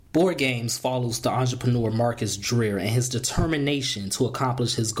Board Games follows the entrepreneur Marcus Dreer and his determination to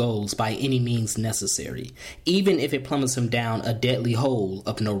accomplish his goals by any means necessary, even if it plummets him down a deadly hole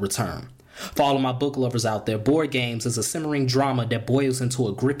of no return. For all of my book lovers out there, Board Games is a simmering drama that boils into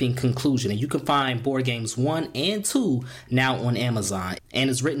a gripping conclusion, and you can find Board Games 1 and 2 now on Amazon, and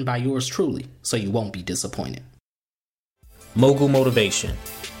is written by yours truly, so you won't be disappointed. Mogul Motivation.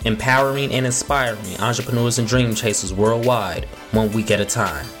 Empowering and inspiring entrepreneurs and dream chasers worldwide, 1 week at a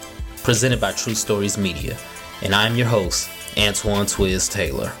time. Presented by True Stories Media. And I'm your host, Antoine Twiz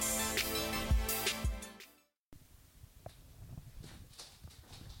Taylor.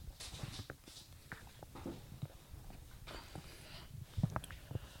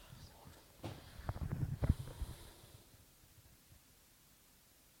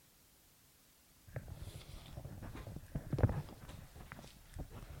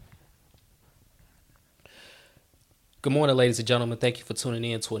 Good morning, ladies and gentlemen. Thank you for tuning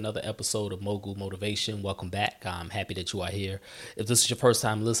in to another episode of Mogul Motivation. Welcome back. I'm happy that you are here. If this is your first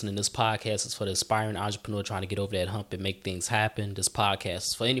time listening, this podcast is for the aspiring entrepreneur trying to get over that hump and make things happen. This podcast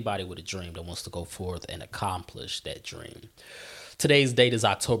is for anybody with a dream that wants to go forth and accomplish that dream. Today's date is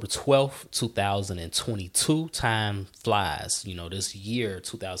October 12th, 2022. Time flies. You know, this year,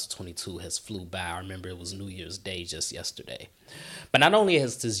 2022, has flew by. I remember it was New Year's Day just yesterday. But not only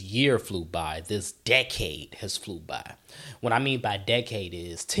has this year flew by, this decade has flew by. What I mean by decade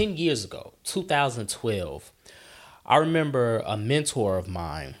is 10 years ago, 2012, I remember a mentor of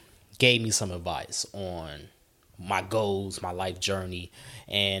mine gave me some advice on my goals, my life journey.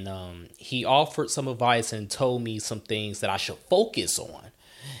 And he offered some advice and told me some things that I should focus on.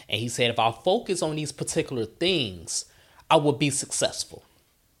 And he said, if I focus on these particular things, I would be successful.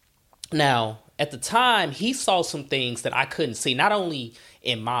 Now, at the time, he saw some things that I couldn't see, not only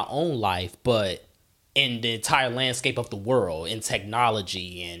in my own life, but in the entire landscape of the world, in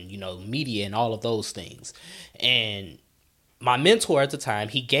technology and, media and all of those things. And my mentor at the time,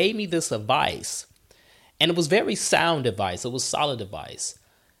 he gave me this advice, and it was very sound advice. It was solid advice.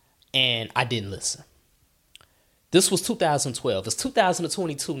 And I didn't listen. This was 2012. It's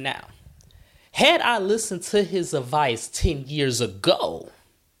 2022 now. Had I listened to his advice 10 years ago,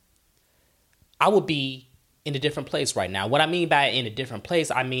 I would be in a different place right now. What I mean by in a different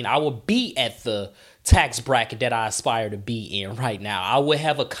place, I mean I would be at the tax bracket that I aspire to be in right now. I would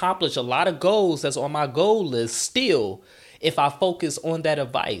have accomplished a lot of goals that's on my goal list still if I focus on that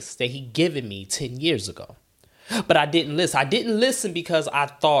advice that he given me 10 years ago. But I didn't listen. I didn't listen because I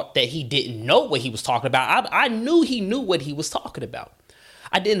thought that he didn't know what he was talking about. I knew he knew what he was talking about.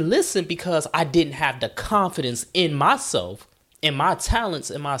 I didn't listen because I didn't have the confidence in myself, in my talents,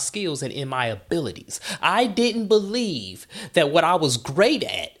 in my skills, and in my abilities. I didn't believe that what I was great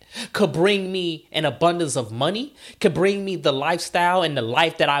at could bring me an abundance of money, could bring me the lifestyle and the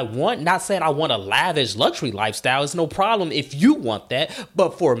life that I want. Not saying I want a lavish luxury lifestyle. It's no problem if you want that.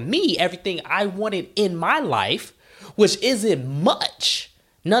 But for me, everything I wanted in my life, which isn't much,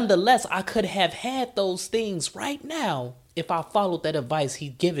 nonetheless, I could have had those things right now if I followed that advice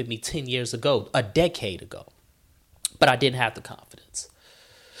he'd given me 10 years ago, a decade ago. But I didn't have the confidence.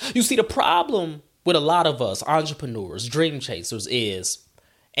 You see, the problem with a lot of us entrepreneurs, dream chasers is,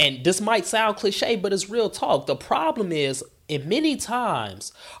 and this might sound cliche, but it's real talk. The problem is, in many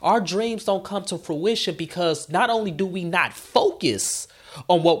times, our dreams don't come to fruition because not only do we not focus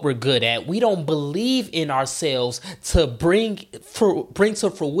on what we're good at, we don't believe in ourselves to bring to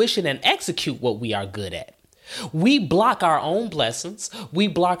fruition and execute what we are good at. We block our own blessings. We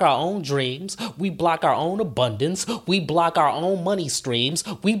block our own dreams. We block our own abundance. We block our own money streams.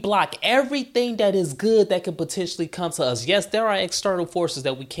 We block everything that is good that could potentially come to us. Yes, there are external forces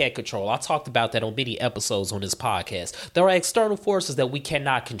that we can't control. I talked about that on many episodes on this podcast. There are external forces that we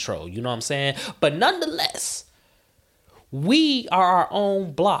cannot control. You know what I'm saying? But nonetheless, we are our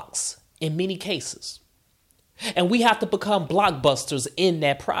own blocks in many cases. And we have to become blockbusters in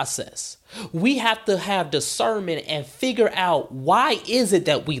that process. We have to have discernment and figure out, why is it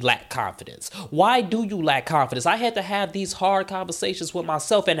that we lack confidence? Why do you lack confidence? I had to have these hard conversations with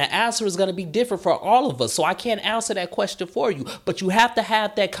myself, and the answer is going to be different for all of us. So I can't answer that question for you, but you have to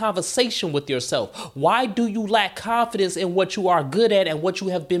have that conversation with yourself. Why do you lack confidence in what you are good at and what you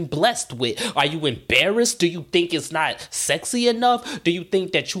have been blessed with? Are you embarrassed? Do you think it's not sexy enough? Do you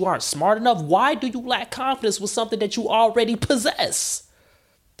think that you aren't smart enough? Why do you lack confidence with something that you already possess?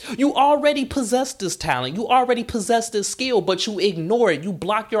 You already possess this talent. You already possess this skill, but you ignore it. You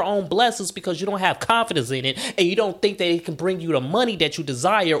block your own blessings because you don't have confidence in it, and you don't think that it can bring you the money that you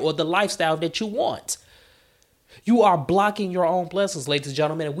desire or the lifestyle that you want. You are blocking your own blessings, ladies and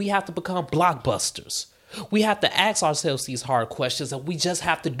gentlemen, and we have to become blockbusters. We have to ask ourselves these hard questions, and we just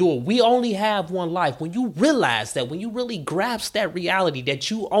have to do it. We only have one life. When you realize that, when you really grasp that reality that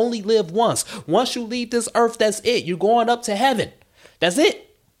you only live once you leave this earth, that's it. You're going up to heaven. That's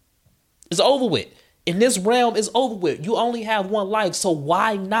it. It's over with. In this realm, it's over with. You only have one life. So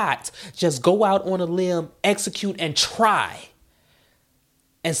why not just go out on a limb, execute, and try?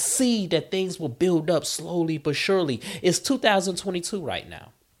 And see that things will build up slowly but surely. It's 2022 right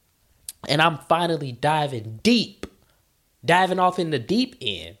now. And I'm finally diving off in the deep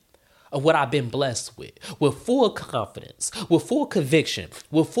end of what I've been blessed with full confidence, with full conviction,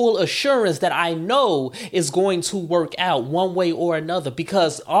 with full assurance that I know is going to work out one way or another.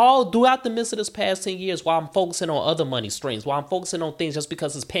 Because all throughout the midst of this past 10 years, while I'm focusing on other money streams, while I'm focusing on things just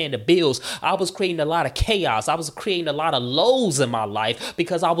because it's paying the bills, I was creating a lot of chaos. I was creating a lot of lows in my life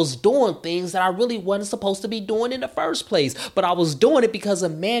because I was doing things that I really wasn't supposed to be doing in the first place. But I was doing it because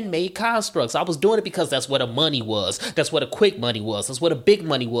of man-made constructs. I was doing it because that's where the money was. That's where the quick money was. That's where the big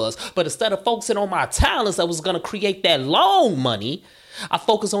money was. But instead of focusing on my talents that was going to create that long money, I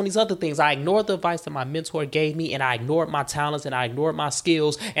focused on these other things. I ignored the advice that my mentor gave me, and I ignored my talents, and I ignored my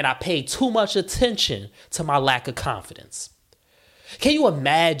skills, and I paid too much attention to my lack of confidence. Can you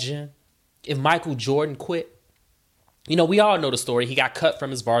imagine if Michael Jordan quit? You know, we all know the story. He got cut from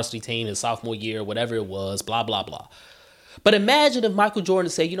his varsity team his sophomore year, whatever it was, blah, blah, blah. But imagine if Michael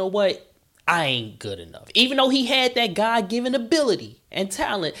Jordan said, you know what? I ain't good enough. Even though he had that God-given ability and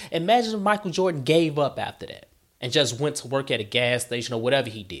talent, imagine if Michael Jordan gave up after that and just went to work at a gas station or whatever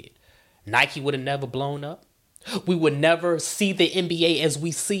he did. Nike would have never blown up. We would never see the NBA as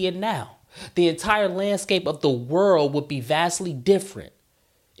we see it now. The entire landscape of the world would be vastly different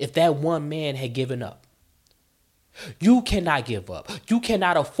if that one man had given up. You cannot give up. You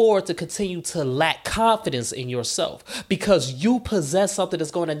cannot afford to continue to lack confidence in yourself because you possess something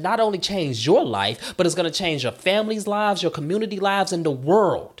that's going to not only change your life, but it's going to change your family's lives, your community lives, and the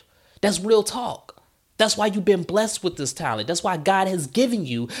world. That's real talk. That's why you've been blessed with this talent. That's why God has given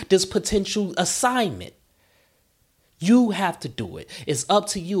you this potential assignment. You have to do it. It's up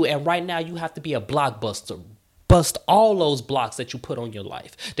to you. And right now you have to be a blockbuster. Bust all those blocks that you put on your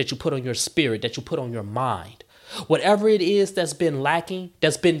life, that you put on your spirit, that you put on your mind. Whatever it is that's been lacking,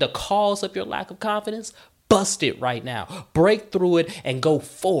 that's been the cause of your lack of confidence, bust it right now. Break through it and go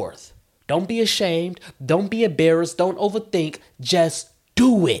forth. Don't be ashamed. Don't be embarrassed. Don't overthink. Just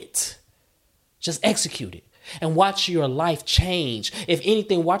do it. Just execute it and watch your life change. If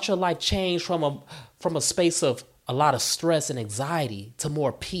anything, watch your life change from a space of a lot of stress and anxiety to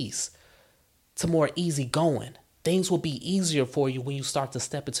more peace, to more easy going. Things will be easier for you when you start to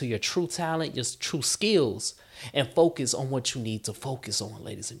step into your true talent, your true skills, and focus on what you need to focus on,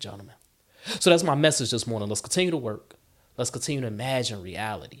 ladies and gentlemen. So that's my message this morning. Let's continue to work. Let's continue to imagine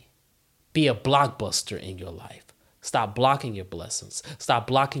reality. Be a blockbuster in your life. Stop blocking your blessings. Stop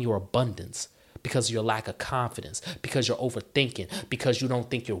blocking your abundance because of your lack of confidence, because you're overthinking, because you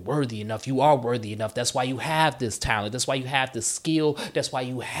don't think you're worthy enough. You are worthy enough. That's why you have this talent. That's why you have this skill. That's why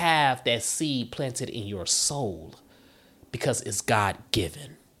you have that seed planted in your soul, because it's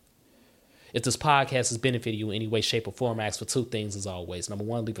God-given. If this podcast has benefited you in any way, shape, or form, I ask for two things as always. Number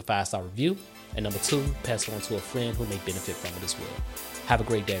one, leave a 5-star review. And number two, pass it on to a friend who may benefit from it as well. Have a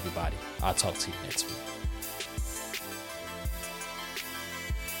great day, everybody. I'll talk to you next week.